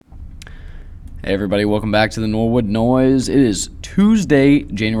Hey everybody, welcome back to the Norwood Noise. It is Tuesday,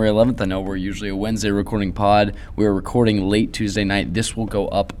 January 11th. I know we're usually a Wednesday recording pod. We're recording late Tuesday night. This will go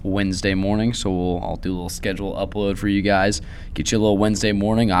up Wednesday morning, so I'll do a little schedule upload for you guys. Get you a little Wednesday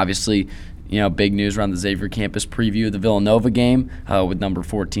morning. Obviously, big news around the Xavier campus preview of the Villanova game with number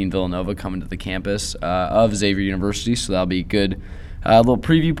 14 Villanova coming to the campus of Xavier University, so that'll be good. A little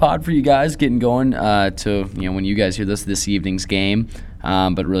preview pod for you guys, getting going to when you guys hear this evening's game,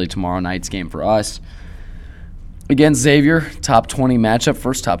 but really tomorrow night's game for us against Xavier. Top 20 matchup,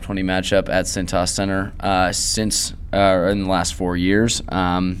 first top 20 matchup at Cintas Center since in the last 4 years.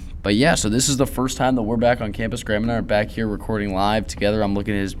 But yeah, so this is the first time that we're back on campus. Graham and I are back here recording live together. I'm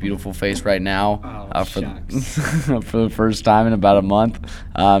looking at his beautiful face right now for the first time in about a month.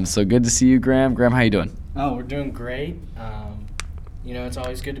 So good to see you, Graham. Graham, how you doing? Oh, we're doing great. It's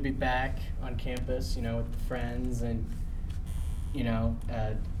always good to be back on campus, with the friends and,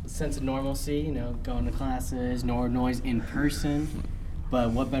 a sense of normalcy, going to classes, Norwood Noise in person.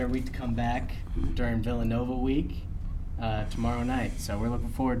 But what better week to come back during Villanova week tomorrow night. So we're looking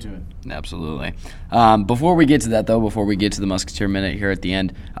forward to it. Absolutely. Before we get to that, though, before we get to the Musketeer Minute here at the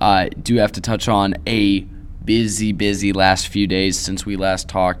end, do have to touch on a busy last few days since we last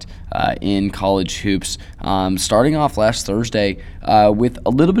talked in college hoops. Starting off last Thursday with a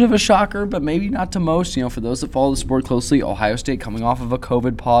little bit of a shocker, but maybe not to most. For those that follow the sport closely, Ohio State coming off of a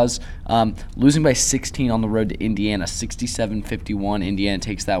COVID pause, losing by 16 on the road to Indiana, 67-51. Indiana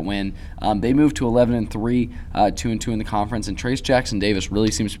takes that win. They move to 11-3, 2-2 in the conference, and Trace Jackson Davis really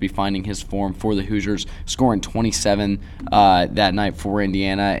seems to be finding his form for the Hoosiers, scoring 27 that night for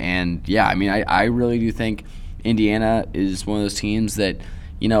Indiana. And yeah, I really do think Indiana is one of those teams that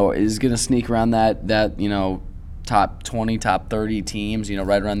is going to sneak around that top 20, top 30 teams,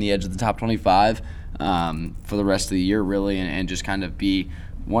 right around the edge of the top 25 for the rest of the year, really, and just kind of be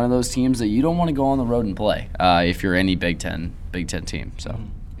one of those teams that you don't want to go on the road and play if you're any Big Ten team. So,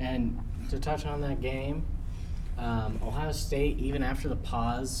 and to touch on that game, Ohio State, even after the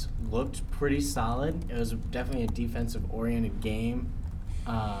pause, looked pretty solid. It was definitely a defensive-oriented game,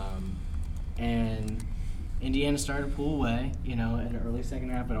 and Indiana started to pull away, in the early second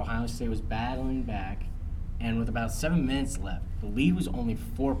half, but Ohio State was battling back. And with about 7 minutes left, the lead was only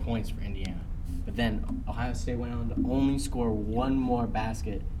 4 points for Indiana. But then Ohio State went on to only score one more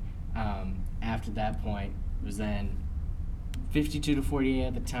basket after that point. It was then 52-48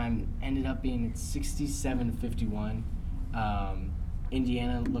 at the time. Ended up being 67-51.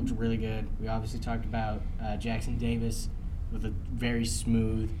 Indiana looked really good. We obviously talked about Jackson Davis with a very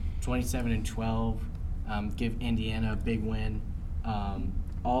smooth 27-12. Give Indiana a big win.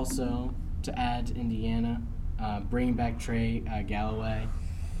 Also, to add to Indiana, bringing back Trey Galloway,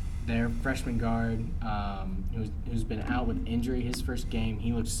 their freshman guard, who's been out with injury his first game.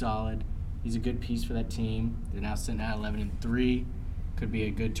 He looked solid. He's a good piece for that team. They're now sitting at 11-3. Could be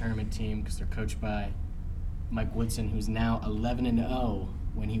a good tournament team because they're coached by Mike Woodson, who's now 11-0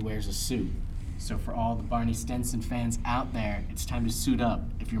 when he wears a suit. So for all the Barney Stinson fans out there, it's time to suit up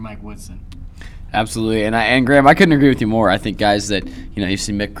if you're Mike Woodson. Absolutely, and Graham, I couldn't agree with you more. I think guys that you've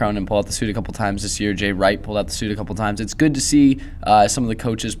seen Mick Cronin pull out the suit a couple times this year. Jay Wright pulled out the suit a couple times. It's good to see some of the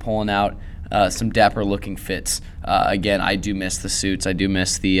coaches pulling out some dapper-looking fits. Again, I do miss the suits. I do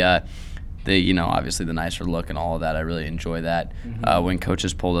miss the obviously the nicer look and all of that. I really enjoy that when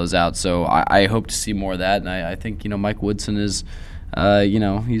coaches pull those out. So I hope to see more of that. And I think Mike Woodson is,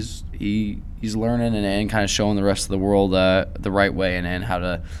 he's learning and kind of showing the rest of the world the right way and how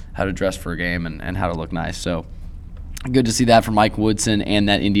to dress for a game and how to look nice. So good to see that from Mike Woodson and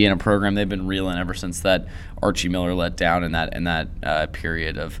that Indiana program. They've been reeling ever since that Archie Miller let down in that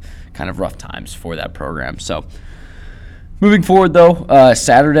period of kind of rough times for that program. So moving forward, though,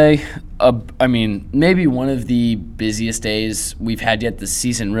 Saturday, maybe one of the busiest days we've had yet this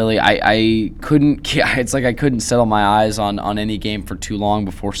season. Really, I couldn't settle my eyes on any game for too long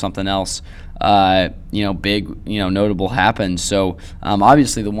before something else, big, notable happened. So,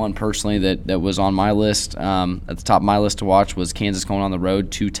 obviously, the one personally that was on my list, at the top of my list to watch, was Kansas going on the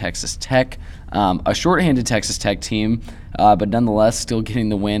road to Texas Tech, a shorthanded Texas Tech team, but nonetheless still getting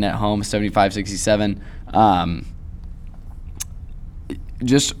the win at home, 75-67.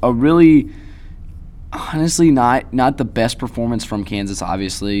 Just a really, honestly, not the best performance from Kansas,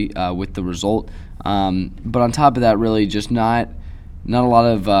 obviously, with the result. But on top of that, really just not a lot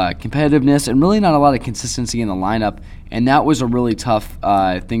of competitiveness and really not a lot of consistency in the lineup. And that was a really tough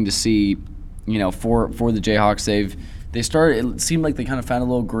thing to see, for the Jayhawks. they started. It seemed like they kind of found a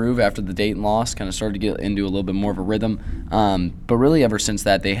little groove after the Dayton loss, kind of started to get into a little bit more of a rhythm. But really, ever since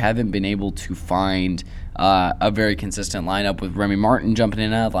that, they haven't been able to find a very consistent lineup with Remy Martin jumping in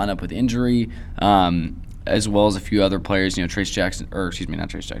and out of the lineup with injury. As well as a few other players, not Trace Jackson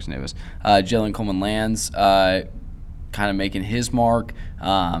Davis, Jalen Coleman-Lands kind of making his mark.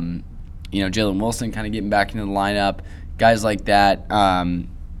 Jalen Wilson kind of getting back into the lineup. Guys like that. Bobby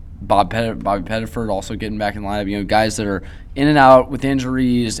Pettiford also getting back in the lineup. Guys that are in and out with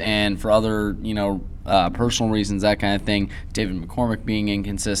injuries and for other, personal reasons, that kind of thing. David McCormick being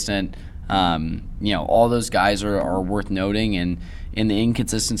inconsistent. All those guys are worth noting, and in the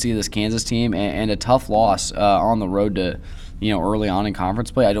inconsistency of this Kansas team and a tough loss on the road to, early on in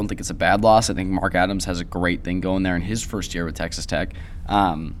conference play. I don't think it's a bad loss. I think Mark Adams has a great thing going there in his first year with Texas Tech.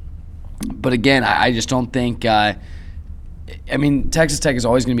 But again, I just don't think. Texas Tech is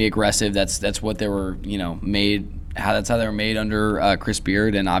always going to be aggressive. That's what they were, made. That's how they were made under Chris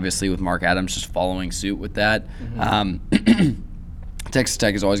Beard, and obviously with Mark Adams just following suit with that. Mm-hmm. Texas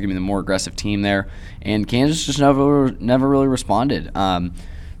Tech is always going to be the more aggressive team there, and Kansas just never really responded.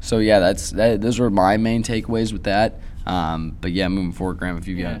 Those were my main takeaways with that. But yeah, moving forward, Graham, if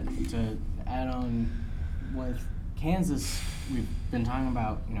you got to add on with Kansas, we've been talking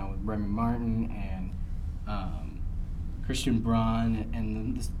about Remy Martin and Christian Braun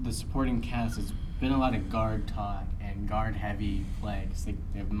and the supporting cast. Has been a lot of guard talk and guard heavy play because they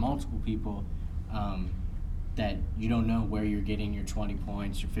have multiple people. That you don't know where you're getting your 20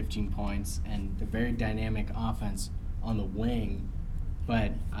 points, your 15 points, and the very dynamic offense on the wing.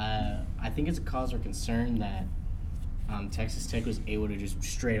 But I think it's a cause for concern that Texas Tech was able to just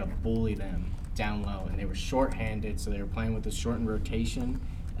straight up bully them down low, and they were shorthanded, so they were playing with a shortened rotation,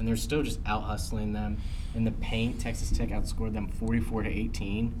 and they're still just out-hustling them. In the paint, Texas Tech outscored them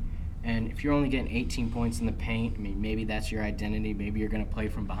 44-18. And if you're only getting 18 points in the paint, maybe that's your identity. Maybe you're going to play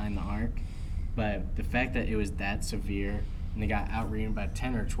from behind the arc. But the fact that it was that severe and they got out-rebounded by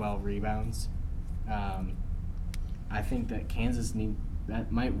 10 or 12 rebounds, I think that Kansas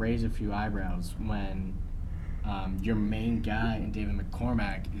that might raise a few eyebrows when your main guy in David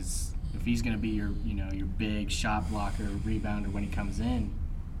McCormack if he's going to be your big shot blocker, rebounder when he comes in,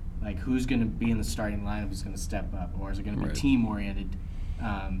 like who's going to be in the starting lineup who's going to step up, or is it going to be team-oriented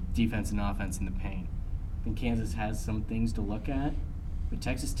defense and offense in the paint? I think Kansas has some things to look at. But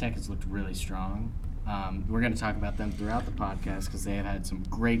Texas Tech has looked really strong. We're going to talk about them throughout the podcast because they have had some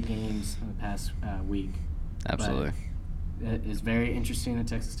great games in the past week. Absolutely. But it's very interesting that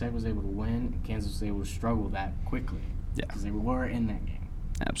Texas Tech was able to win and Kansas was able to struggle that quickly. Yeah. Because they were in that game.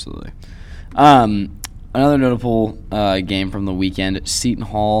 Absolutely. Another notable game from the weekend, Seton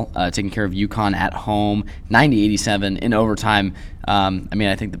Hall taking care of UConn at home, 90-87 in overtime.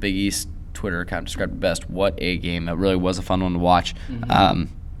 I think the Big East Twitter account described it best. What a game. That really was a fun one to watch. Mm-hmm.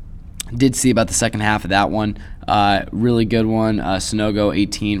 Did see about the second half of that one. Really good one. Sonogo,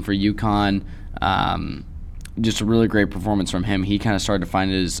 18 for UConn. Just a really great performance from him. He kind of started to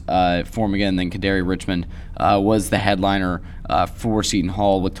find his form again. Then Kadary Richmond was the headliner for Seton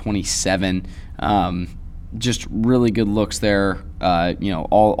Hall with 27. Just really good looks there,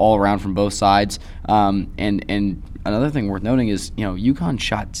 all around from both sides. And another thing worth noting is, UConn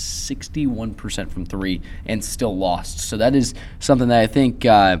shot 61% from three and still lost. So that is something that I think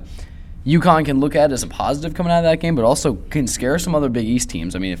UConn can look at as a positive coming out of that game, but also can scare some other Big East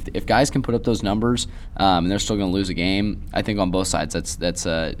teams. If guys can put up those numbers and they're still going to lose a game, I think on both sides that's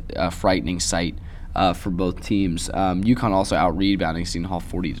a frightening sight for both teams. UConn also out-rebounding Seton Hall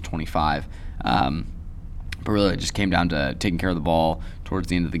 40-25. But really, it just came down to taking care of the ball towards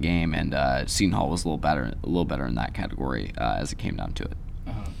the end of the game, and Seton Hall was a little better in that category as it came down to it.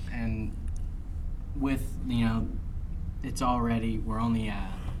 And with we're only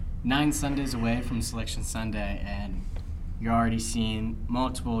 9 Sundays away from Selection Sunday, and you're already seeing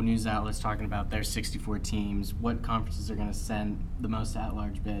multiple news outlets talking about their 64 teams, what conferences are going to send the most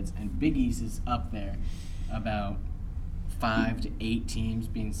at-large bids, and Big East is up there, about 5 to 8 teams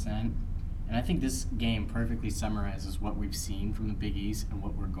being sent. And I think this game perfectly summarizes what we've seen from the Big East and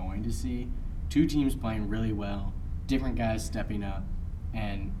what we're going to see. 2 teams playing really well, different guys stepping up,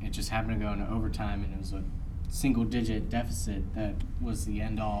 and it just happened to go into overtime, and it was a single-digit deficit that was the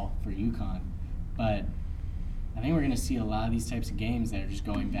end-all for UConn. But I think we're going to see a lot of these types of games that are just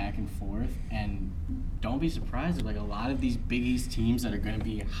going back and forth, and don't be surprised if a lot of these Big East teams that are going to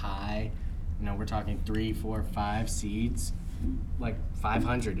be high, we're talking 3, 4, 5 seeds,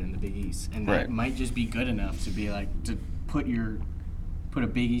 500 in the Big East, and that might just be good enough to be to put a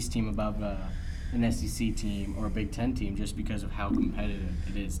Big East team above an SEC team or a Big Ten team just because of how competitive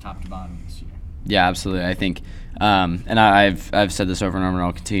it is top to bottom this year. Yeah, absolutely. I think, and I've said this over and over, and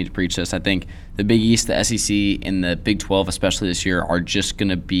I'll continue to preach this. I think the Big East, the SEC, and the Big 12, especially this year, are just going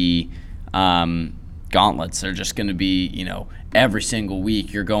to be gauntlets. They're just going to be, every single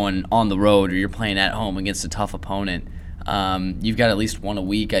week you're going on the road or you're playing at home against a tough opponent. You've got at least one a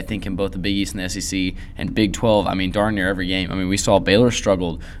week, I think, in both the Big East and the SEC. And Big 12, darn near every game. We saw Baylor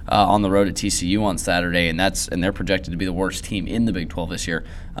struggled on the road at TCU on Saturday, and they're projected to be the worst team in the Big 12 this year.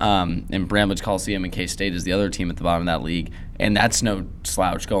 And Bramlage Coliseum and K-State is the other team at the bottom of that league, and that's no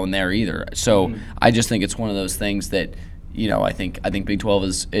slouch going there either. So I just think it's one of those things that, I think Big 12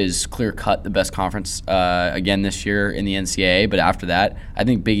 is clear cut the best conference again this year in the NCAA. But after that, I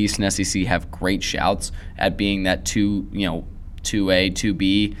think Big East and SEC have great shouts at being that 2A,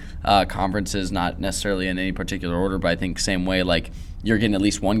 2B conferences, not necessarily in any particular order, but I think same way, like you're getting at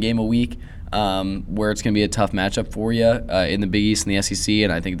least one game a week where it's going to be a tough matchup for you in the Big East and the SEC.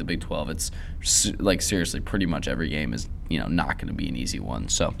 And I think the Big 12, it's seriously pretty much every game is not going to be an easy one.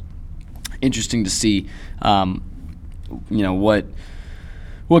 So interesting to see.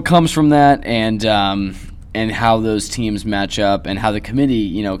 What comes from that, and how those teams match up, and how the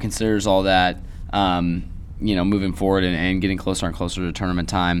committee considers all that moving forward and getting closer and closer to tournament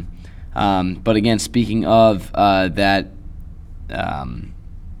time. But again, speaking of the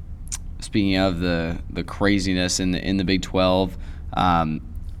craziness in the Big 12,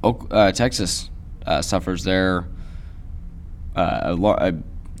 Texas suffers their a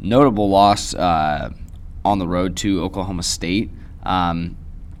notable loss on the road to Oklahoma State.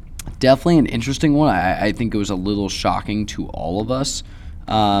 Definitely an interesting one. I think it was a little shocking to all of us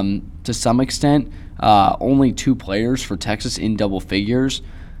to some extent. Only 2 players for Texas in double figures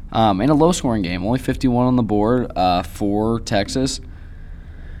in a low-scoring game. Only 51 on the board for Texas.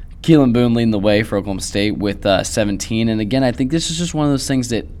 Keelan Boone leading the way for Oklahoma State with 17. And again, I think this is just one of those things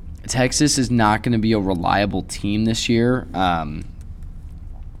that Texas is not going to be a reliable team this year.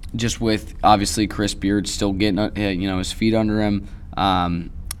 Just with, obviously, Chris Beard still getting his feet under him, and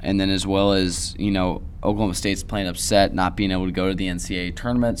then as well as Oklahoma State's playing upset, not being able to go to the NCAA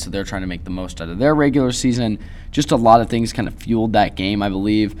tournament, so they're trying to make the most out of their regular season. Just a lot of things kind of fueled that game, I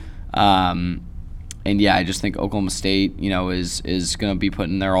believe. And yeah, I just think Oklahoma State, is going to be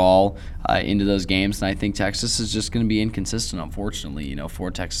putting their all into those games, and I think Texas is just going to be inconsistent, unfortunately, for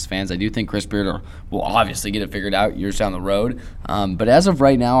Texas fans. I do think Chris Beard will obviously get it figured out years down the road, but as of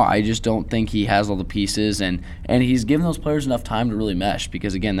right now, I just don't think he has all the pieces, and he's given those players enough time to really mesh,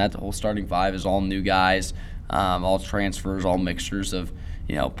 because again, that whole starting 5 is all new guys, all transfers, all mixtures of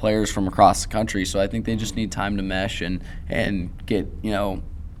players from across the country. So I think they just need time to mesh and get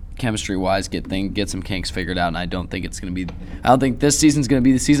chemistry-wise, get some kinks figured out, and I don't think this season's going to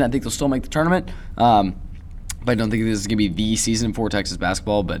be the season. I think they'll still make the tournament, but I don't think this is going to be the season for Texas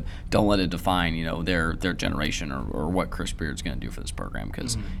basketball, but don't let it define, their generation or what Chris Beard's going to do for this program,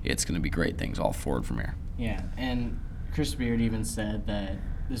 because it's going to be great things all forward from here. Yeah, and Chris Beard even said that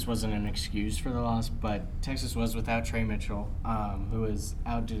this wasn't an excuse for the loss, but Texas was without Trey Mitchell, who is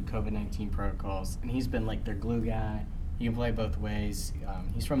out due to COVID-19 protocols, and he's been like their glue guy. He can play both ways.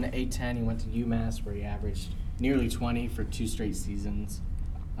 He's from the A-10. He went to UMass, where he averaged nearly 20 for 2 straight seasons.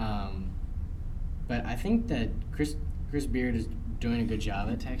 But I think that Chris Beard is doing a good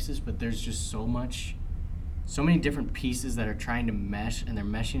job at Texas, but there's just so many different pieces that are trying to mesh, and they're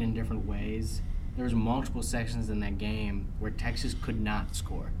meshing in different ways. There was multiple sections in that game where Texas could not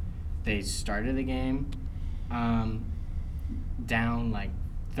score. They started the game down like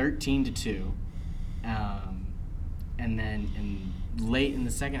 13-2. And then late in the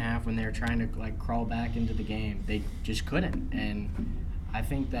second half, when they were trying to crawl back into the game, they just couldn't. And I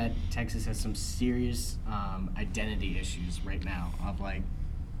think that Texas has some serious identity issues right now of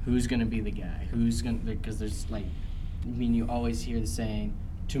who's going to be the guy, because there's you always hear the saying,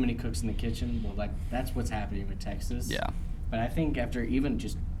 too many cooks in the kitchen. Well, that's what's happening with Texas. Yeah. But I think after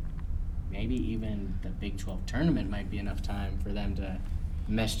maybe even the Big 12 tournament might be enough time for them to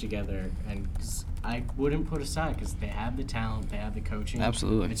mesh together, and I wouldn't put aside, because they have the talent, they have the coaching.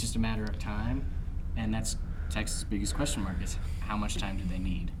 Absolutely. It's just a matter of time, and that's Texas' biggest question mark, is how much time do they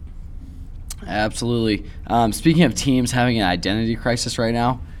need? Absolutely. Speaking of teams having an identity crisis right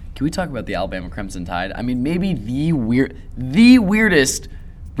now, can we talk about the Alabama Crimson Tide? Maybe the weirdest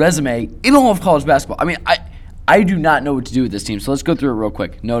resume in all of college basketball. I do not know what to do with this team, so let's go through it real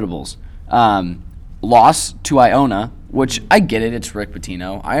quick. Notables. Loss to Iona, which I get it. It's Rick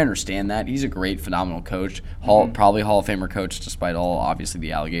Pitino. I understand that. He's a great, phenomenal coach. Probably Hall of Famer coach, despite all, obviously,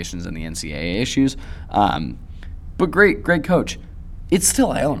 the allegations and the NCAA issues. But great coach. It's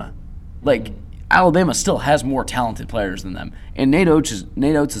still Iona. Alabama still has more talented players than them. And Nate Oates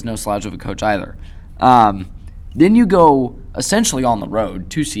is no slouch of a coach either. Then you go essentially on the road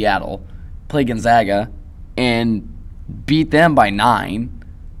to Seattle, play Gonzaga, and beat them by 9,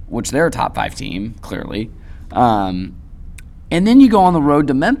 which they're a top 5 team, clearly. And then you go on the road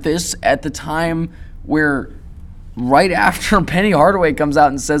to Memphis at the time where right after Penny Hardaway comes out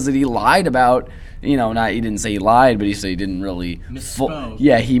and says that he lied about, he didn't say he lied, but he said he didn't really misspoke.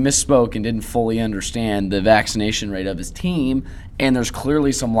 He misspoke and didn't fully understand the vaccination rate of his team, and there's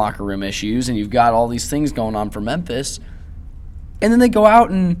clearly some locker room issues, and you've got all these things going on for Memphis, and then they go out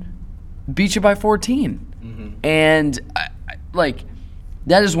and beat you by 14. Mm-hmm. And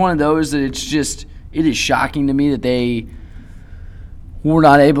that is one of those that it is shocking to me that they were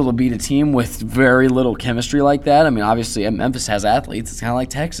not able to beat a team with very little chemistry like that. I mean, obviously, Memphis has athletes. It's kind of like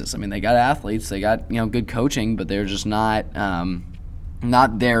Texas. I mean, they got athletes. They got good coaching, but they're just not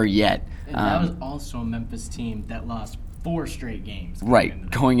there yet. And that was also a Memphis team that lost 4 straight games.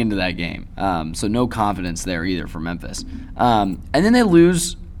 Going into that game. So no confidence there either for Memphis. And then they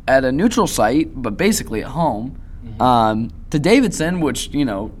lose at a neutral site, but basically at home. To Davidson, which,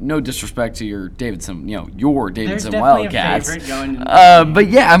 no disrespect to your Davidson, your Davidson Wildcats. But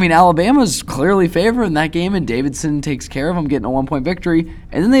yeah, I mean, Alabama's clearly favored in that game, and Davidson takes care of them, getting a 1-point victory.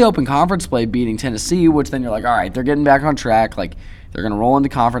 And then they open conference play, beating Tennessee, which then you're like, all right, they're getting back on track. Like, they're going to roll into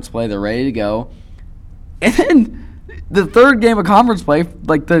conference play. They're ready to go. And then the third game of conference play,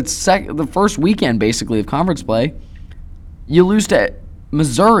 like the first weekend, basically, of conference play, you lose to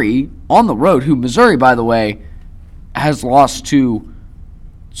Missouri on the road, who Missouri, by the way, has lost to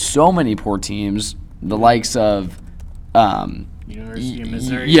so many poor teams, the likes of University of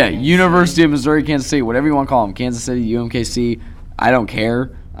Missouri. Yeah, University of Missouri, Kansas City, whatever you want to call them, Kansas City, UMKC, I don't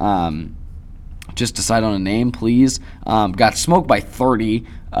care. Just decide on a name, please. Got smoked by 30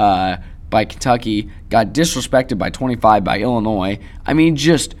 by Kentucky, got disrespected by 25 by Illinois. I mean,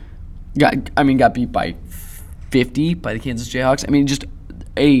 got beat by 50 by the Kansas Jayhawks. I mean, just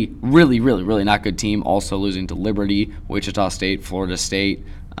a really, really, really not good team. Also losing to Liberty, Wichita State, Florida State,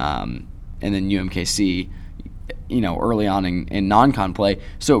 and then UMKC, early on in non-con play.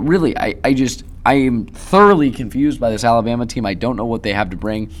 So really, I am thoroughly confused by this Alabama team. I don't know what they have to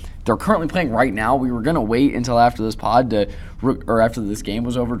bring. They're currently playing right now. We were going to wait until after this after this game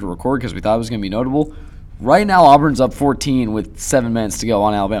was over to record because we thought it was going to be notable. Right now, Auburn's up 14 with 7 minutes to go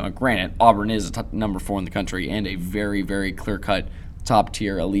on Alabama. Granted, Auburn is number 4 in the country and a very, very clear-cut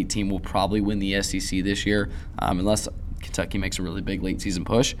top-tier elite team. Will probably win the SEC this year unless Kentucky makes a really big late-season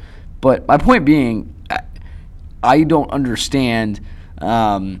push. But my point being, I don't understand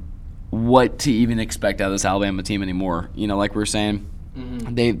what to even expect out of this Alabama team anymore. Like we were saying,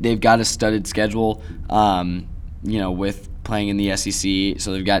 they've got a studded schedule, with playing in the SEC.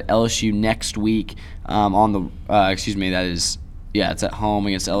 So they've got LSU next week it's at home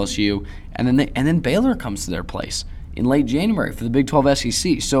against LSU. And then Baylor comes to their place in late January for the Big 12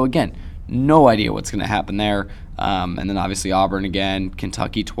 SEC. So, again, no idea what's going to happen there. And then, obviously, Auburn again,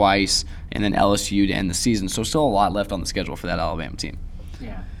 Kentucky twice, and then LSU to end the season. So, still a lot left on the schedule for that Alabama team.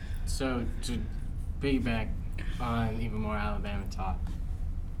 Yeah. So, to piggyback on even more Alabama talk,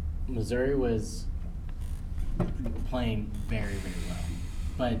 Missouri was playing very, very well.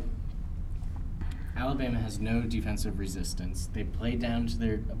 But Alabama has no defensive resistance. They play down to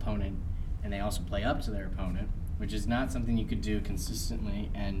their opponent, and they also play up to their opponent, which is not something you could do consistently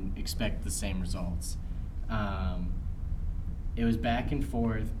and expect the same results. It was back and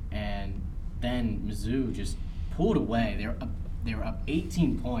forth, and then Mizzou just pulled away. They were up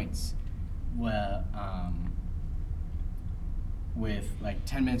 18 points with like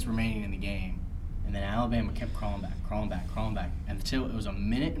 10 minutes remaining in the game, and then Alabama kept crawling back, until it was a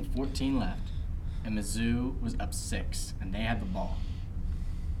minute and 14 left, and Mizzou was up 6, and they had the ball.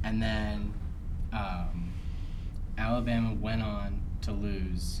 And then Alabama went on to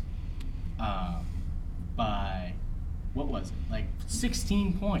lose by, what was it, like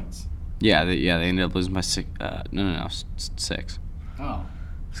 16 points. Yeah, they ended up losing by 6. 6. Oh.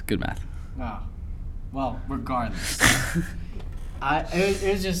 It's good math. Oh. Well, regardless.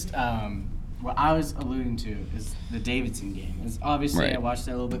 It was just, what I was alluding to is the Davidson game. It's obviously, right. I watched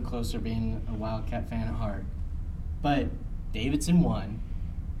that a little bit closer, being a Wildcat fan at heart. But Davidson won.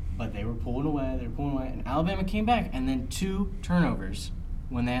 But they were pulling away, and Alabama came back, and then 2 turnovers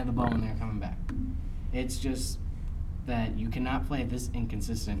when they had the ball when they were coming back. It's just that you cannot play this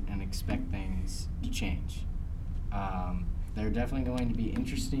inconsistent and expect things to change. They're definitely going to be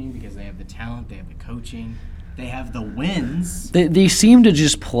interesting because they have the talent, they have the coaching, They have the wins. They seem to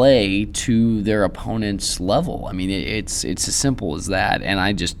just play to their opponent's level. I mean, it's as simple as that, and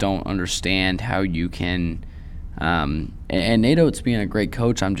I just don't understand how you can. And Nate Oates being a great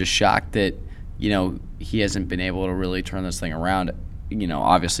coach, I'm just shocked that he hasn't been able to really turn this thing around.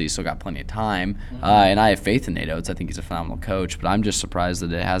 Obviously he's still got plenty of time, and I have faith in Nate Oates. I think he's a phenomenal coach, but I'm just surprised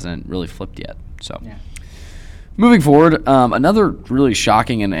that it hasn't really flipped yet. So. Yeah. Moving forward, another really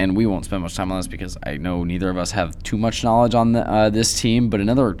shocking, and we won't spend much time on this because I know neither of us have too much knowledge on this team, but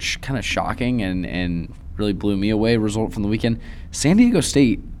another kind of shocking and really blew me away result from the weekend. San Diego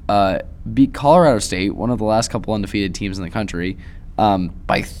State beat Colorado State, one of the last couple undefeated teams in the country,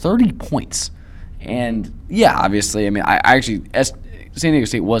 by 30 points. And, yeah, obviously, I mean, San Diego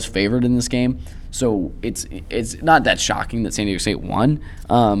State was favored in this game, so it's not that shocking that San Diego State won,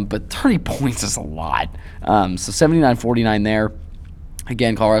 but 30 points is a lot. So 79-49 there.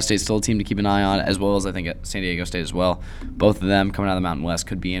 Again, Colorado State's still a team to keep an eye on, as well as I think San Diego State as well. Both of them coming out of the Mountain West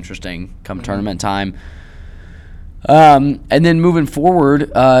could be interesting come tournament time. And then moving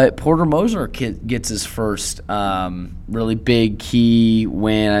forward, Porter Moser gets his first really big key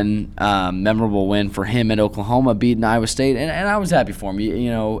win, memorable win for him at Oklahoma, beating Iowa State, and I was happy for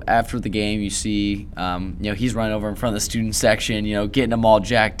him. After the game, you see, he's running over in front of the student section, getting them all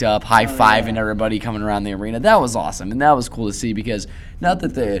jacked up, high-fiving everybody coming around the arena. That was awesome, and that was cool to see because not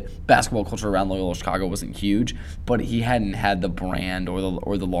that the basketball culture around Loyola Chicago wasn't huge, but he hadn't had the brand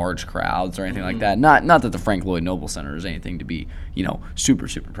or the large crowds or anything like that. Not that the Frank Lloyd Noble Center is anything to be, super,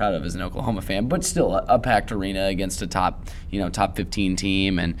 super proud of as an Oklahoma fan, but still a packed arena against a top 15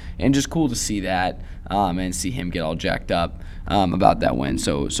 team, and just cool to see that and see him get all jacked up about that win.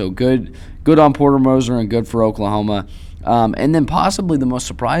 So good on Porter Moser and good for Oklahoma. And then possibly the most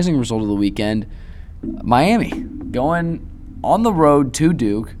surprising result of the weekend, Miami going on the road to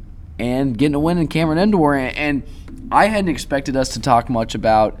Duke and getting a win in Cameron Indoor. And I hadn't expected us to talk much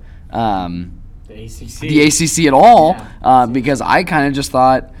about the ACC at all, because I kind of just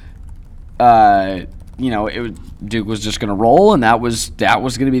thought, Duke was just going to roll, and that was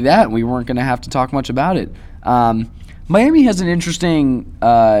going to be that. And we weren't going to have to talk much about it. Miami has an interesting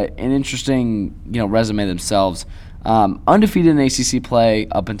resume themselves. Undefeated in ACC play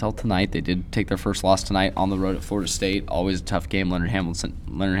up until tonight. They did take their first loss tonight on the road at Florida State. Always a tough game. Leonard Hamilton,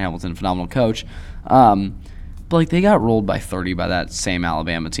 phenomenal coach. But they got rolled by 30 by that same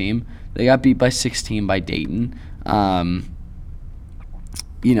Alabama team. They got beat by 16 by Dayton.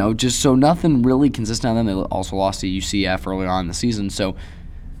 Just so nothing really consistent on them. They also lost to UCF early on in the season. So,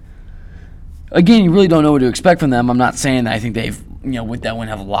 again, you really don't know what to expect from them. I'm not saying that I think they've, with that win,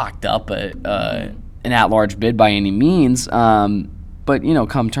 have locked up an at-large bid by any means. But,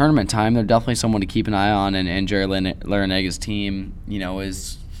 come tournament time, they're definitely someone to keep an eye on. And Jerry Larinaga's team,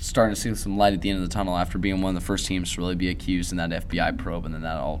 is starting to see some light at the end of the tunnel after being one of the first teams to really be accused in that FBI probe, and then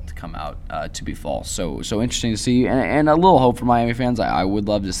that all to come out to be false. So interesting to see, and a little hope for Miami fans. I would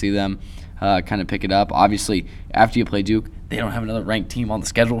love to see them kind of pick it up. Obviously, after you play Duke, they don't have another ranked team on the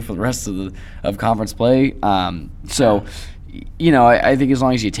schedule for the rest of conference play. I think as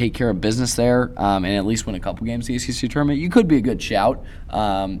long as you take care of business there and at least win a couple games in the ACC tournament, you could be a good shout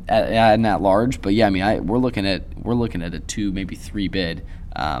at that large. But yeah, I mean, we're looking at a 2, maybe 3 bid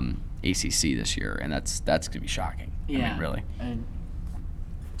ACC this year, and that's gonna be shocking. Yeah, I mean, really. And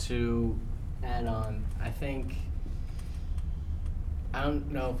to add on, I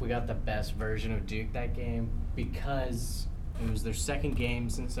don't know if we got the best version of Duke that game because it was their second game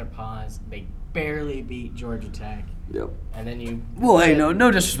since their pause. They barely beat Georgia Tech. Yep. And then you. Well, hey,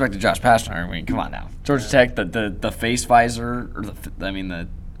 no disrespect to Josh Pastner. I mean, come on now, Georgia Tech, the face visor or the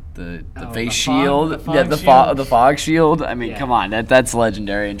face shield, the fog shield. I mean, come on, that's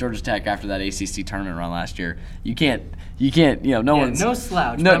legendary. And Georgia Tech, after that ACC tournament run last year, you can't, no one's no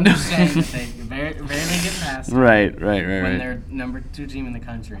slouch. No, I'm just saying that they rarely get past. Right. When they're number 2 team in the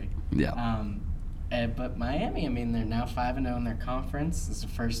country. Yeah. But Miami, I mean, they're now 5-0 in their conference. This is the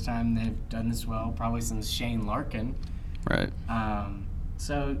first time they've done this well, probably since Shane Larkin. Right.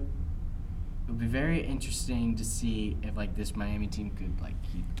 So it would be very interesting to see if this Miami team could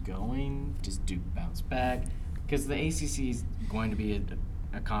keep going. Does Duke bounce back? Because the ACC is going to be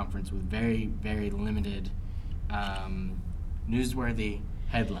a conference with very, very limited newsworthy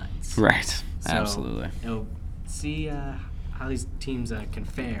headlines. Right. So absolutely. It'll see how these teams can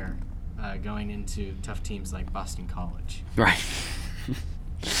fare going into tough teams like Boston College. Right.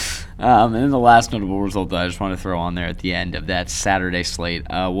 And then the last notable result that I just want to throw on there at the end of that Saturday slate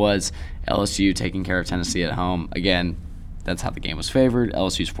was LSU taking care of Tennessee at home. Again, that's how the game was favored.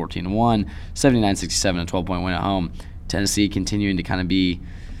 LSU's 14-1, 79-67, a 12-point win at home. Tennessee continuing to kind of be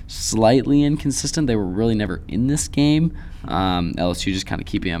slightly inconsistent. They were really never in this game. LSU just kind of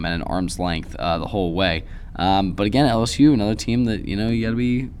keeping them at an arm's length the whole way. But again, LSU, another team that you got to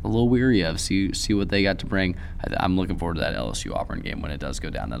be a little weary of. See what they got to bring. I'm looking forward to that LSU Auburn game when it does go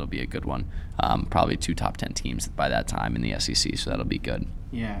down. That'll be a good one. Probably 2 top 10 teams by that time in the SEC, so that'll be good.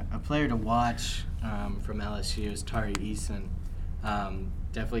 Yeah, a player to watch from LSU is Tari Eason.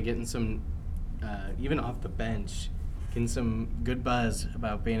 Definitely getting some, even off the bench, getting some good buzz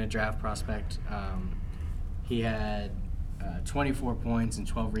about being a draft prospect. He had 24 points and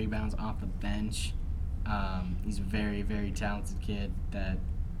 12 rebounds off the bench. He's a very, very talented kid that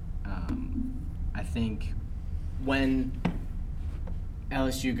I think when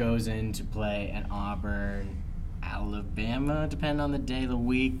LSU goes in to play at Auburn, Alabama, depending on the day of the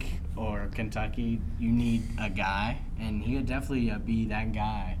week, or Kentucky, you need a guy, and he would definitely be that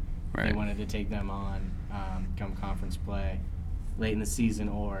guy. Right. They wanted to take them on come conference play late in the season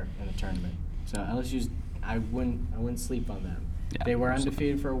or in the tournament. So LSU's, I wouldn't sleep on them. Yeah, they were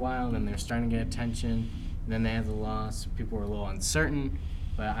undefeated for a while, and then they were starting to get attention. And then they had the loss. People were a little uncertain,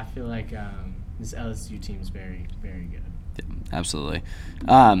 but I feel like this LSU team is very, very good. Yeah, absolutely.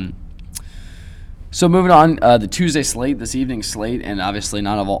 So moving on, the Tuesday slate, this evening slate, and obviously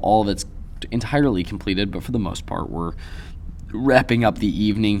not all of it's entirely completed, but for the most part, we're wrapping up the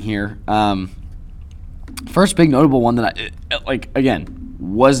evening here. First big notable one that again,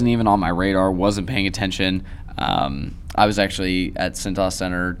 wasn't even on my radar, wasn't paying attention. I was actually at Cintas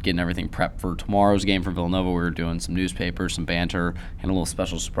Center getting everything prepped for tomorrow's game for Villanova. We were doing some newspapers, some banter, and a little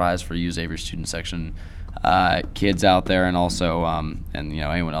special surprise for Xavier student section kids out there, and also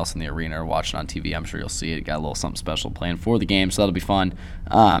anyone else in the arena or watching on TV. I'm sure you'll see it. Got a little something special planned for the game, so that'll be fun.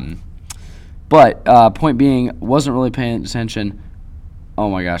 But point being, wasn't really paying attention. Oh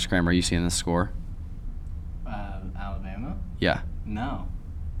my gosh, Kramer, are you seeing this score? Alabama? Yeah. No.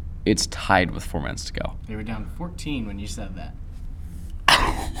 It's tied with 4 minutes to go. They were down 14 when you said that.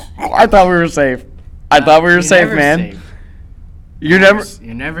 I thought we were safe. I thought we were safe, man. Safe. You're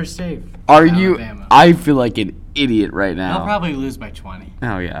never safe. Are Alabama. you? I feel like an idiot right now. They'll probably lose by 20.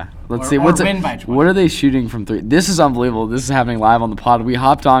 Oh yeah. Let's Or- see. or win by 20. What are they shooting from 3? This is unbelievable. This is happening live on the pod. We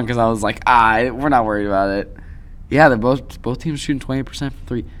hopped on because I was like, we're not worried about it. Yeah, they're both teams shooting 28% from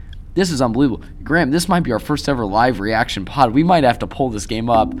 3. This is unbelievable. Graham, this might be our first ever live reaction pod. We might have to pull this game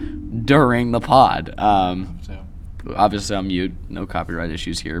up during the pod. So Obviously, I'm mute. No copyright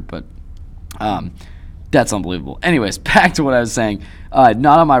issues here, but that's unbelievable. Anyways, back to what I was saying.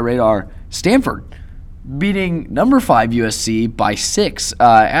 Not on my radar. Stanford beating number 5 USC by 6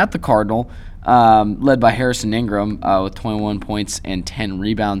 at the Cardinal, led by Harrison Ingram with 21 points and 10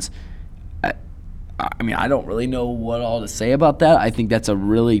 rebounds. I mean, I don't really know what all to say about that. I think that's a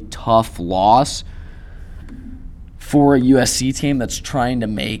really tough loss for a USC team that's trying to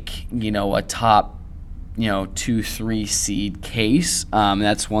make, a top, 2-3 seed case.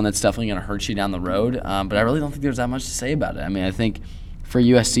 That's one that's definitely going to hurt you down the road. But I really don't think there's that much to say about it. I mean, I think for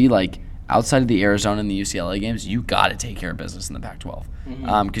USC, outside of the Arizona and the UCLA games, you got to take care of business in the Pac-12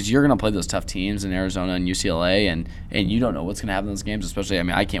 because you're going to play those tough teams in Arizona and UCLA, and you don't know what's going to happen in those games. Especially, I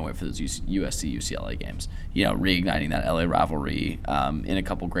mean, I can't wait for those USC UCLA games. Reigniting that LA rivalry in a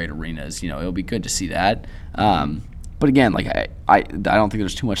couple great arenas. It'll be good to see that. But again, I don't think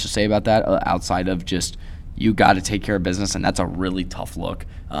there's too much to say about that outside of just you got to take care of business, and that's a really tough look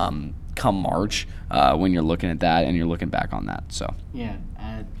come March when you're looking at that and you're looking back on that. So yeah,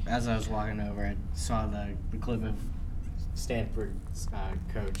 as I was walking over, I saw the clip of Stanford's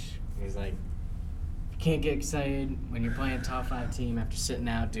coach. He's like, "You can't get excited when you're playing a top 5 team after sitting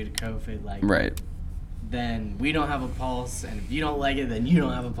out due to COVID. Right. Then we don't have a pulse, and if you don't like it, then you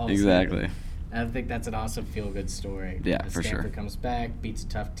don't have a pulse." Exactly. I think that's an awesome feel-good story. Yeah, for sure. Stanford comes back, beats a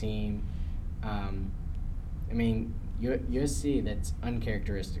tough team. I mean, USC, that's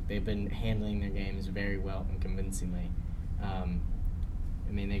uncharacteristic. They've been handling their games very well and convincingly.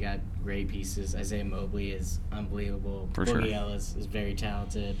 I mean, they got great pieces. Isaiah Mobley is unbelievable. For Boogie sure. Ellis is very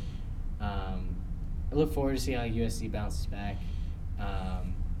talented. I look forward to see how USC bounces back.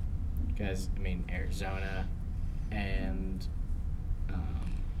 Because, Arizona and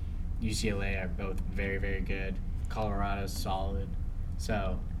UCLA are both very, very good. Colorado's solid.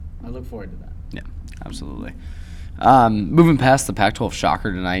 So I look forward to that. Yeah, absolutely. Moving past the Pac-12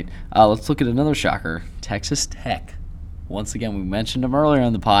 shocker tonight, let's look at another shocker, Texas Tech. Once again, we mentioned them earlier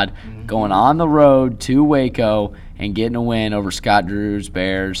in the pod, going on the road to Waco and getting a win over Scott Drew's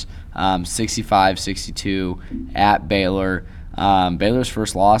Bears, 65-62 at Baylor. Baylor's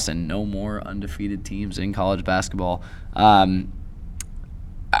first loss and no more undefeated teams in college basketball.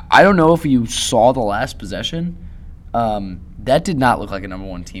 I don't know if you saw the last possession. That did not look like a number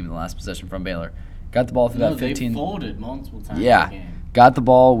one team in the last possession from Baylor. Got the ball with about 15. They folded multiple times. Yeah, in the game. got the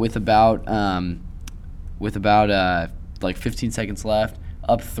ball with about like 15 seconds left,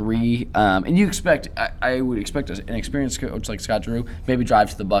 up 3. And you expect, I would expect an experienced coach like Scott Drew maybe drive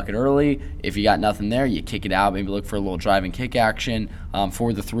to the bucket early. If you got nothing there, you kick it out. Maybe look for a little drive and kick action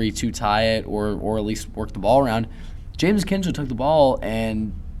for the 3 to tie it, or at least work the ball around. James Kinzel took the ball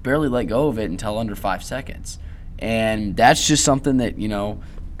and barely let go of it until under 5 seconds. And that's just something that,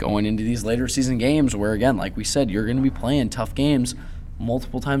 going into these later season games where, again, like we said, you're going to be playing tough games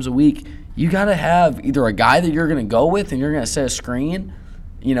multiple times a week. You got to have either a guy that you're going to go with and you're going to set a screen,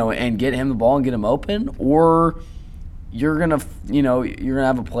 and get him the ball and get him open, or you're going to, you're going to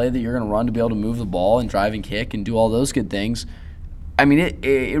have a play that you're going to run to be able to move the ball and drive and kick and do all those good things. I mean,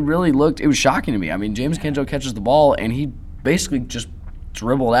 it really looked – it was shocking to me. I mean, James Kinzel catches the ball, and he basically just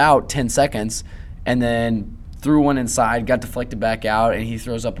dribbled out 10 seconds and then threw one inside, got deflected back out, and he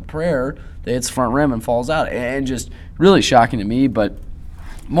throws up a prayer that hits front rim and falls out. And just really shocking to me. But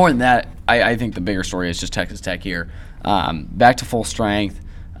more than that, I think the bigger story is just Texas Tech here. Back to full strength.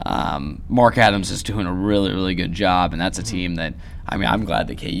 Mark Adams is doing a really, really good job, and that's a team that, I'm glad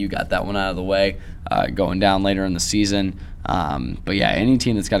that KU got that one out of the way going down later in the season. But, yeah, any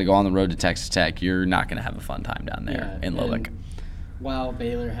team that's got to go on the road to Texas Tech, you're not going to have a fun time down there in Lubbock. While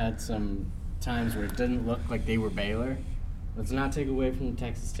Baylor had some times where it didn't look like they were Baylor, let's not take away from the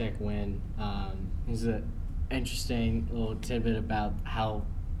Texas Tech win. There's an interesting little tidbit about how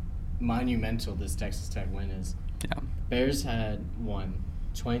monumental this Texas Tech win is. Yeah. Bears had won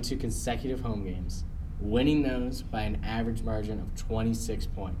 22 consecutive home games, winning those by an average margin of 26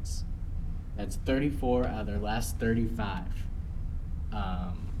 points. That's 34 out of their last 35,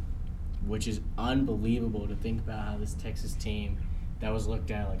 which is unbelievable to think about how this Texas team that was looked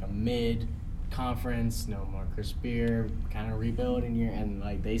at like a mid-conference, no more Chris Beer, kind of rebuilding year, and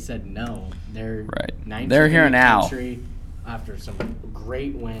like they said no. They're right. They're here now after some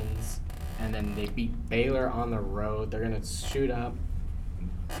great wins, and then they beat Baylor on the road. They're gonna shoot up.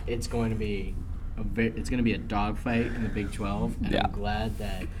 It's going to be a dogfight in the Big 12, and I'm glad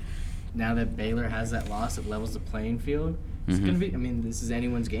that now that Baylor has that loss, it levels the playing field. It's going to be. This is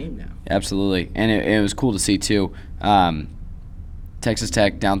anyone's game now. Absolutely, and it was cool to see too. Texas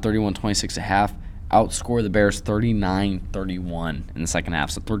Tech down 31-26 at half, outscore the Bears 39-31 in the second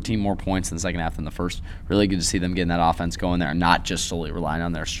half. So 13 more points in the second half than the first. Really good to see them getting that offense going there and not just solely relying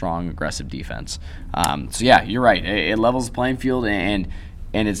on their strong, aggressive defense. So yeah, you're right. It levels the playing field, and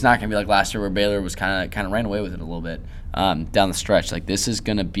it's not going to be like last year where Baylor was kind of ran away with it a little bit down the stretch. Like this is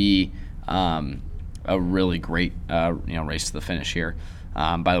going to be a really great race to the finish here.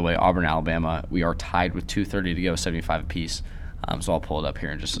 By the way, Auburn, Alabama, we are tied with 2:30 to go, 75 apiece. So I'll pull it up here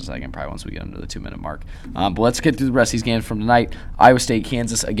in just a second, probably once we get under the 2-minute mark. But let's get through the rest of these games from tonight. Iowa State,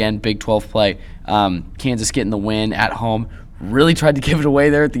 Kansas, again, Big 12 play. Kansas getting the win at home. Really tried to give it away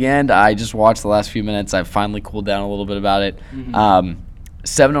there at the end. I just watched the last few minutes. I finally cooled down a little bit about it.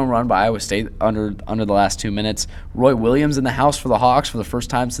 7-0 run by Iowa State under the last 2 minutes. Roy Williams in the house for the Hawks for the first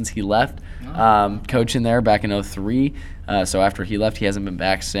time since he left, coaching there back in 2003. So after he left, he hasn't been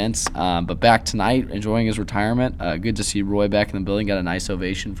back since. But back tonight, enjoying his retirement. Good to see Roy back in the building. Got a nice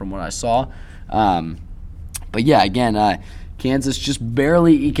ovation from what I saw. But yeah, again, Kansas just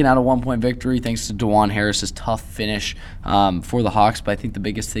barely eking out a 1-point victory thanks to DeJuan Harris's tough finish for the Hawks. But I think the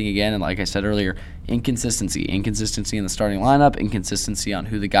biggest thing, again, and like I said earlier, inconsistency in the starting lineup, inconsistency on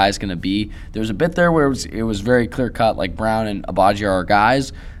who the guy's going to be. There was a bit there where it was very clear-cut, like Brown and Abaji are our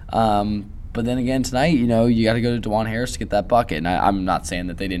guys. But then again, tonight, you got to go to DeJuan Harris to get that bucket. And I'm not saying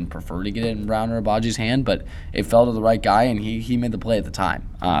that they didn't prefer to get it in Brown or Abaji's hand, but it fell to the right guy, and he made the play at the time.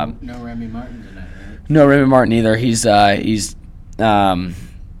 No Remy Martin tonight, right? No Remy Martin either. He's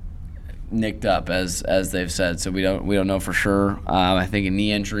nicked up as they've said, so we don't know for sure. I think a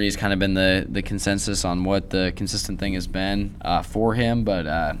knee injury has kind of been the consensus on what the consistent thing has been for him.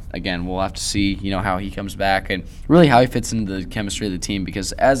 But again, we'll have to see how he comes back and really how he fits into the chemistry of the team.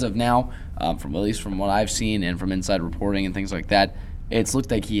 Because as of now, from at least from what I've seen and from inside reporting and things like that, it's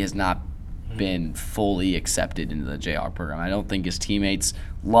looked like he has not been fully accepted into the Jayhawk program. I don't think his teammates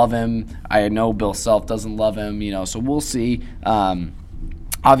love him. I know Bill Self doesn't love him. So we'll see.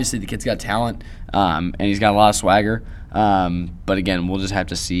 Obviously, the kid's got talent, and he's got a lot of swagger. But again, we'll just have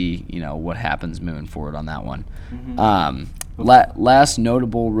to see, what happens moving forward on that one. Last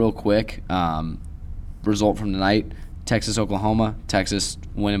notable, real quick, result from tonight: Texas-Oklahoma. Texas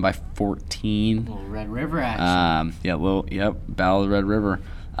winning by 14. Little Red River action. Battle of the Red River.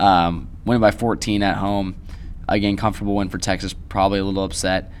 Winning by 14 at home. Again, comfortable win for Texas. Probably a little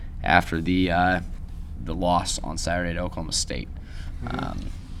upset after the the loss on Saturday to Oklahoma State.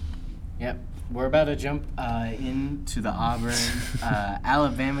 Yep. We're about to jump into the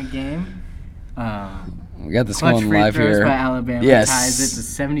Auburn-Alabama game. We got this Clutch one free live throws here. by Alabama Yes. ties it to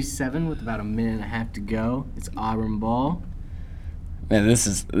 77 with about a minute and a half to go. It's Auburn ball. Man, this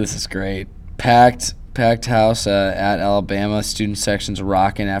is great. Packed house at Alabama. Student section's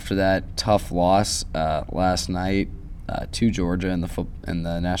rocking after that tough loss last night to Georgia in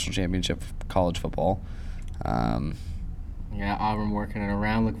the national championship for college football. Yeah, Auburn working it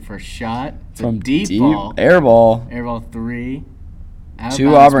around, looking for a shot. It's From a deep ball. Air ball. Air ball 3.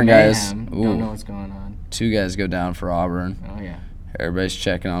 Two Auburn guys. Mayhem. Ooh. Don't know what's going on. 2 guys go down for Auburn. Oh, yeah. Everybody's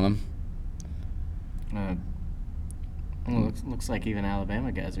checking on them. Looks like even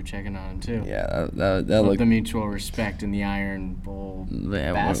Alabama guys are checking on him, too. Yeah, that Love looked. the mutual respect in the Iron Bowl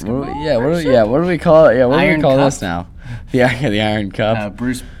basketball. What do we call it? Yeah, what do Iron we call Cup? this now? The Iron Cup.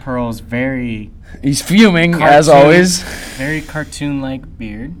 Bruce Pearl's very He's fuming, cartoon, as always. very cartoon-like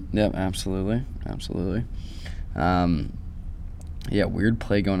beard. Yep, absolutely. Yeah, weird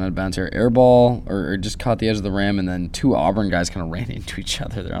play going out of bounds here. Air ball, or just caught the edge of the rim, and then 2 Auburn guys kind of ran into each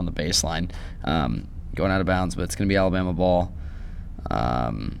other there on the baseline, going out of bounds. But it's going to be Alabama ball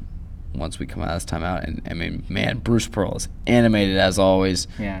once we come out of this timeout. And, I mean, man, Bruce Pearl is animated, as always,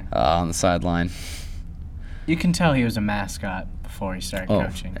 on the sideline. You can tell he was a mascot before he started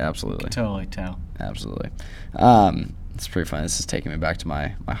coaching. Absolutely. You can totally tell. Absolutely. It's pretty funny. This is taking me back to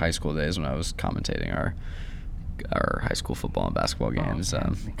my high school days when I was commentating our high school football and basketball games.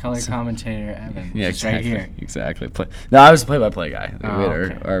 The color commentator, Evan. Yeah, just exactly. Right here. Exactly. No, I was a play-by-play guy.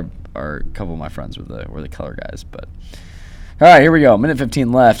 Okay. Our couple of my friends were the color guys. But all right, here we go. Minute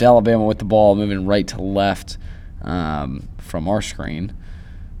 15 left. Alabama with the ball, moving right to left from our screen.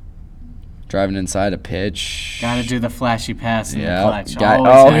 Driving inside a pitch. Got to do the flashy pass in the clutch.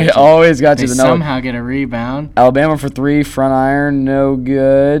 Always got they to the somehow get a rebound. Alabama for 3, front iron, no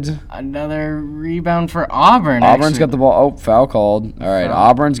good. Another rebound for Auburn. Auburn's got the ball. Oh, foul called. All right,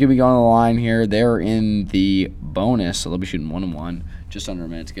 Auburn's going to be going to the line here. They're in the bonus, so they'll be shooting 1-1. Just under a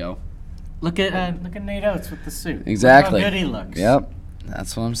minute to go. Look at Nate Oates with the suit. Exactly. Look how good he looks. Yep,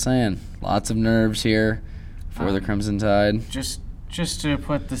 that's what I'm saying. Lots of nerves here for the Crimson Tide. Just to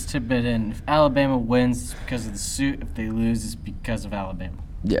put this tidbit in, if Alabama wins, it's because of the suit. If they lose, it's because of Alabama.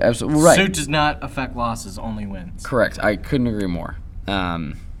 Yeah, absolutely right. Suit does not affect losses, only wins. Correct. I couldn't agree more.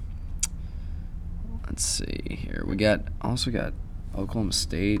 Let's see here. We also got Oklahoma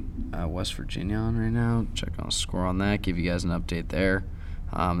State, West Virginia on right now. Check on a score on that. Give you guys an update there.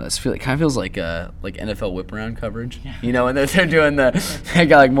 Kind of feels like NFL whip around coverage. Yeah. You know, when they're doing they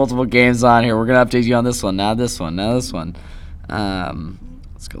got like multiple games on here. We're gonna update you on this one. Now this one. Now this one.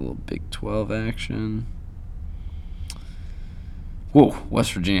 Let's go a little Big 12 action. Whoa,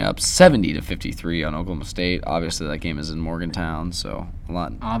 West Virginia up 70-53 on Oklahoma State. Obviously, that game is in Morgantown, so a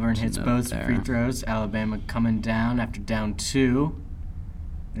lot. Auburn hits both free throws. Alabama coming down after down 2.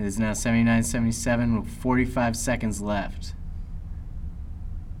 It is now 79-77 with 45 seconds left.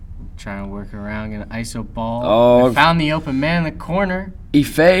 Trying to work around, get an ISO ball. Oh, they found the open man in the corner. He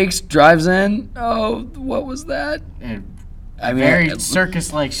fakes, drives in. Oh, what was that? Very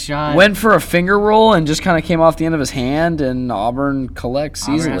circus-like shot. Went for a finger roll and just kind of came off the end of his hand, and Auburn collects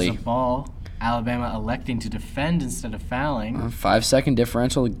easily. Auburn has the ball. Alabama electing to defend instead of fouling. 5-second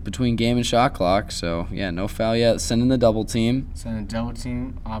differential between game and shot clock, so yeah, no foul yet. Sending the double team. Sending a double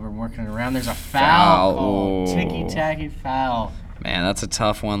team. Auburn working it around. There's a foul called. Oh. Ticky-tacky foul. Man, that's a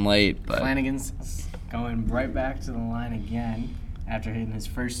tough one late. But Flanagan's going right back to the line again after hitting his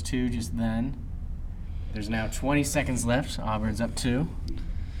first 2 just then. There's now 20 seconds left. Auburn's up 2.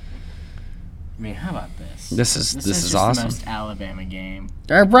 I mean, how about this? This is just awesome. The most Alabama game.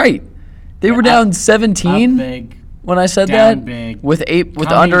 Right. They were down 17 up big, when I said down that. Big, with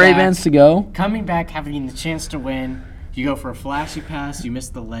under 8 minutes to go. Coming back, having the chance to win. You go for a flashy pass, you miss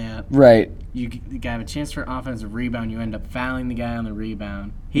the layup. Right. You have a chance for an offensive rebound. You end up fouling the guy on the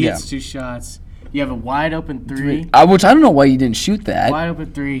rebound. He hits 2 shots. You have a wide open 3. Which I don't know why you didn't shoot that. Wide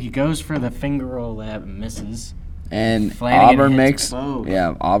open 3. He goes for the finger roll layup and misses. And Flanagan Auburn hits makes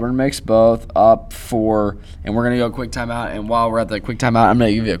both. Auburn makes both up 4, and we're gonna go quick timeout. And while we're at that quick timeout, I'm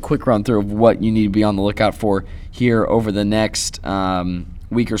gonna give you a quick run through of what you need to be on the lookout for here over the next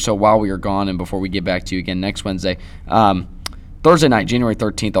week or so while we are gone, and before we get back to you again next Wednesday. Thursday night, January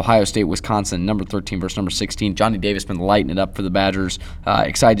 13th, Ohio State, Wisconsin, number 13 versus number 16. Johnny Davis been lighting it up for the Badgers.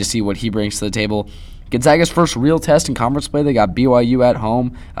 Excited to see what he brings to the table. Gonzaga's first real test in conference play. They got BYU at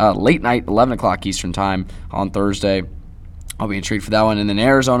home, late night, 11 o'clock Eastern time on Thursday. I'll be intrigued for that one. And then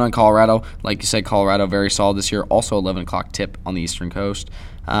Arizona and Colorado. Like you said, Colorado very solid this year. Also 11 o'clock tip on the Eastern Coast.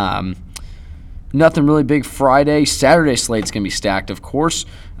 Nothing really big Friday. Saturday slate's going to be stacked, of course.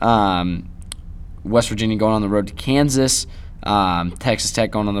 West Virginia going on the road to Kansas. Texas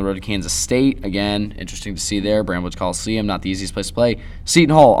Tech going on the road to Kansas State. Again, interesting to see there. Bramlage Coliseum, not the easiest place to play.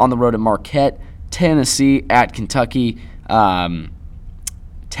 Seton Hall on the road at Marquette. Tennessee at Kentucky.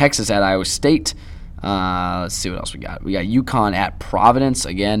 Texas at Iowa State. Let's see what else we got. We got UConn at Providence.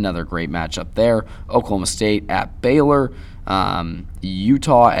 Again, another great matchup there. Oklahoma State at Baylor.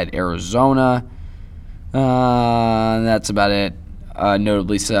 Utah at Arizona. That's about it.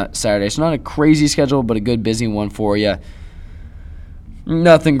 Notably Saturday. So not a crazy schedule, but a good busy one for you.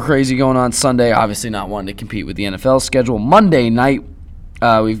 Nothing crazy going on Sunday. Obviously not wanting to compete with the NFL schedule. Monday night,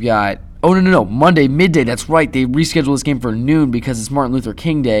 we've got... Oh, no. Monday midday. That's right. They rescheduled this game for noon because it's Martin Luther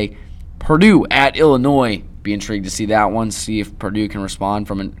King Day. Purdue at Illinois. Be intrigued to see that one. See if Purdue can respond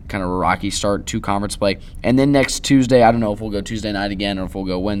from a kind of a rocky start to conference play. And then next Tuesday, I don't know if we'll go Tuesday night again or if we'll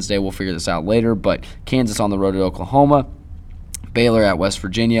go Wednesday. We'll figure this out later. But Kansas on the road at Oklahoma. Baylor at West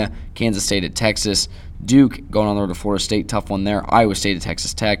Virginia. Kansas State at Texas. Duke going on the road to Florida State. Tough one there. Iowa State at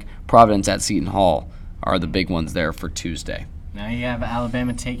Texas Tech. Providence at Seton Hall are the big ones there for Tuesday. Now you have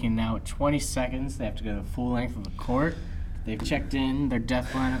Alabama taking now 20 seconds. They have to go the full length of the court. They've checked in their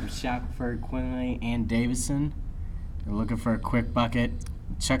death lineup with Shackelford, Quinley, and Davison. They're looking for a quick bucket.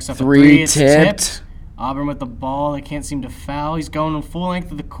 Chucks up Three a three. It's tipped. tipped. Auburn with the ball. They can't seem to foul. He's going the full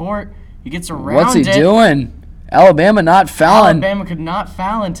length of the court. He gets around What's he it. doing? Alabama not fouling. Alabama could not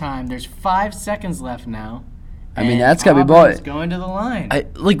foul in time. There's 5 seconds left now. I mean, And that's got to be Auburn's ball. going to the line.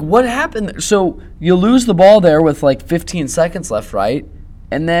 What happened there? So you lose the ball there with like 15 seconds left, right?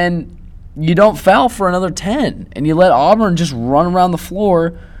 And then you don't foul for another 10. And you let Auburn just run around the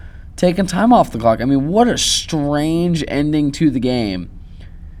floor, taking time off the clock. I mean, what a strange ending to the game.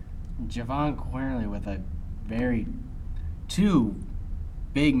 Javon Quinley with two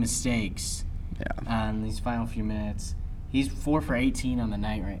big mistakes on these final few minutes. He's 4 for 18 on the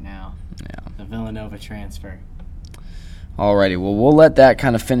night right now. Yeah. The Villanova transfer. Alrighty, well, we'll let that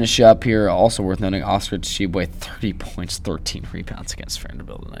kind of finish up here. Also worth noting, Oscar Tshiebwe, 30 points, 13 rebounds against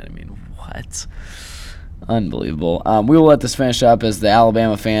Vanderbilt tonight. I mean, what? Unbelievable. We will let this finish up as the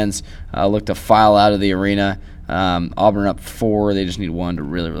Alabama fans look to file out of the arena. Auburn up 4. They just need 1 to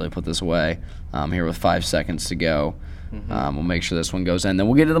really, really put this away here with 5 seconds to go. We'll make sure this one goes in. Then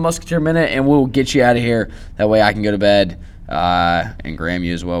we'll get to the Musketeer Minute, and we'll get you out of here. That way I can go to bed, and Graham,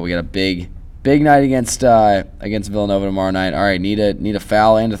 you as well. We got a big night against Villanova tomorrow night. All right, need a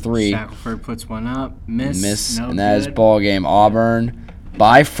foul and a 3. Shackelford puts one up. Miss. No and that is good. ball game. Auburn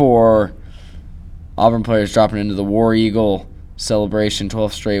by 4. Auburn players dropping into the War Eagle celebration,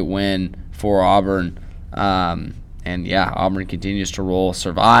 12th straight win for Auburn. And yeah, Auburn continues to roll,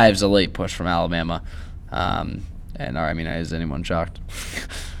 survives a late push from Alabama. And I mean, is anyone shocked?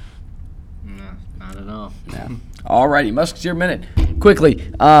 No, not at all. Yeah. Alrighty, Musketeer Minute.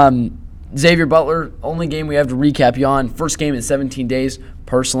 Quickly, Xavier Butler, only game we have to recap you on. First game in 17 days.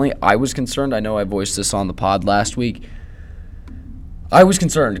 Personally, I was concerned. I know I voiced this on the pod last week. I was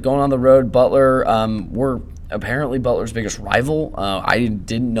concerned. Going on the road, Butler, we're apparently Butler's biggest rival. I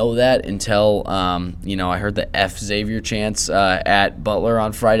didn't know that until, I heard the F Xavier chants at Butler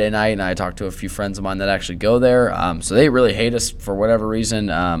on Friday night, and I talked to a few friends of mine that actually go there. So they really hate us for whatever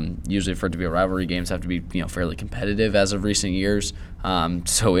reason. Usually for it to be a rivalry, games have to be fairly competitive as of recent years.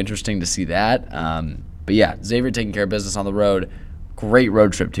 So interesting to see that. But yeah, Xavier taking care of business on the road. Great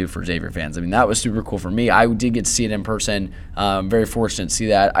road trip, too, for Xavier fans. I mean, that was super cool for me. I did get to see it in person. Very fortunate to see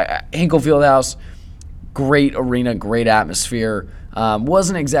that. Hinkle Fieldhouse, great arena, great atmosphere.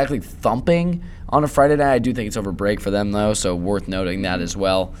 Wasn't exactly thumping on a Friday night. I do think it's over break for them, though, so worth noting that as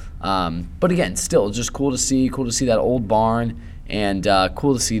well. But again, still just cool to see that old barn, and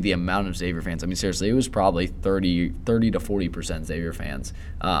cool to see the amount of Xavier fans. I mean, seriously, it was probably 30 to 40% Xavier fans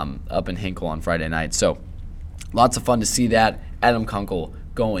up in Hinkle on Friday night. So lots of fun to see that. Adam Kunkel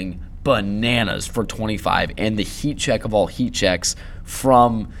going bananas for 25, and the heat check of all heat checks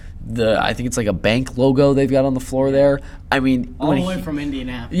from I think it's like a bank logo they've got on the floor there. I mean, all the way from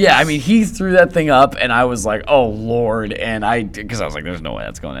Indianapolis. Yeah, I mean, he threw that thing up, and I was like, oh, Lord. And because I was like, there's no way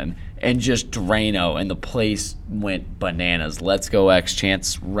that's going in. And just Drano, and the place went bananas. Let's Go X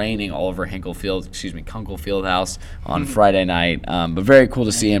chants raining all over Kunkel Fieldhouse on Friday night. But very cool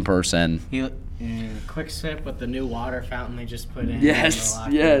to see in person. Quick sip with the new water fountain they just put in.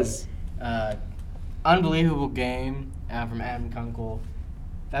 Yes. Unbelievable game from Adam Kunkel.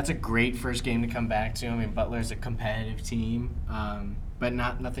 That's a great first game to come back to. I mean, Butler's a competitive team, but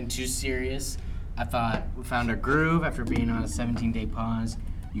nothing too serious. I thought we found our groove after being on a 17-day pause.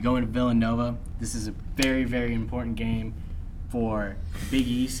 You go into Villanova. This is a very, very important game for Big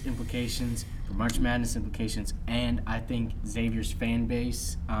East implications. for March Madness implications, and I think Xavier's fan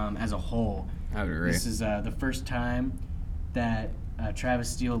base as a whole. I would agree. This is the first time that Travis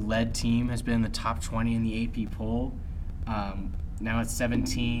Steele-led team has been in the top 20 in the AP poll. Now it's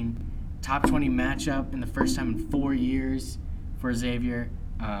 17. Top 20 matchup in the first time in 4 years for Xavier.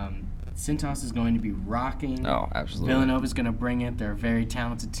 Cintas is going to be rocking. Oh, absolutely. Villanova is going to bring it. They're a very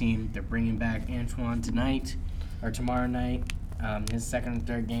talented team. They're bringing back Antoine tomorrow night, his second and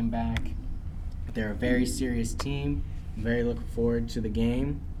third game back. They're a very serious team. I'm very looking forward to the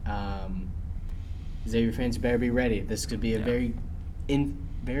game. Xavier fans better be ready. This could be a very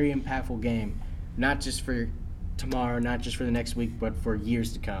impactful game, not just for tomorrow, not just for the next week, but for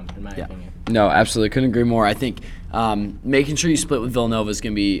years to come, in my opinion. No, absolutely. Couldn't agree more. I think making sure you split with Villanova is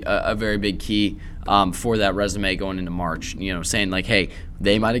going to be a very big key for that resume going into March. Saying like, hey,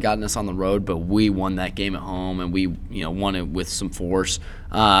 they might have gotten us on the road, but we won that game at home, and we won it with some force.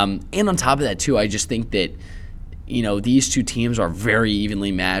 And on top of that, too, I just think that these two teams are very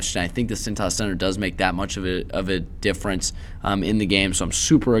evenly matched, and I think the Cintas Center does make that much of a difference in the game. So I'm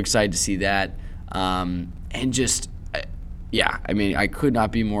super excited to see that. And just, I could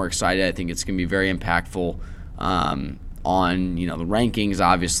not be more excited. I think it's going to be very impactful on the rankings,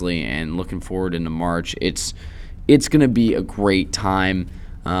 obviously, and looking forward into March. It's going to be a great time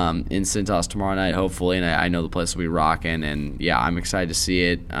in Cintas tomorrow night, hopefully, and I know the place will be rocking, and I'm excited to see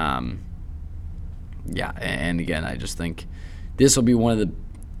it. And again, I just think this will be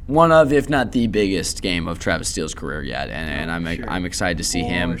one of, if not the biggest game of Travis Steele's career yet, and I'm excited to see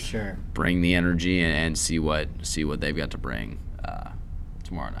him bring the energy and see what they've got to bring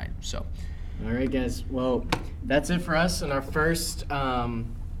tomorrow night. So, all right, guys. Well, that's it for us in our first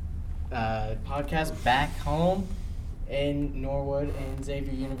podcast back home in Norwood and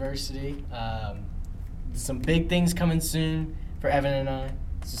Xavier University. Some big things coming soon for Evan and I,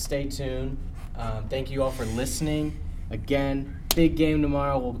 so stay tuned. Thank you all for listening. Again, big game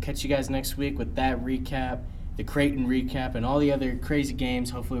tomorrow. We'll catch you guys next week with that recap, the Creighton recap, and all the other crazy games.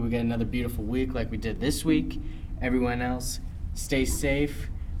 Hopefully we get another beautiful week like we did this week. Everyone else, stay safe.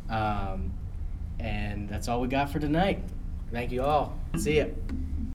 And that's all we got for tonight. Thank you all. See ya.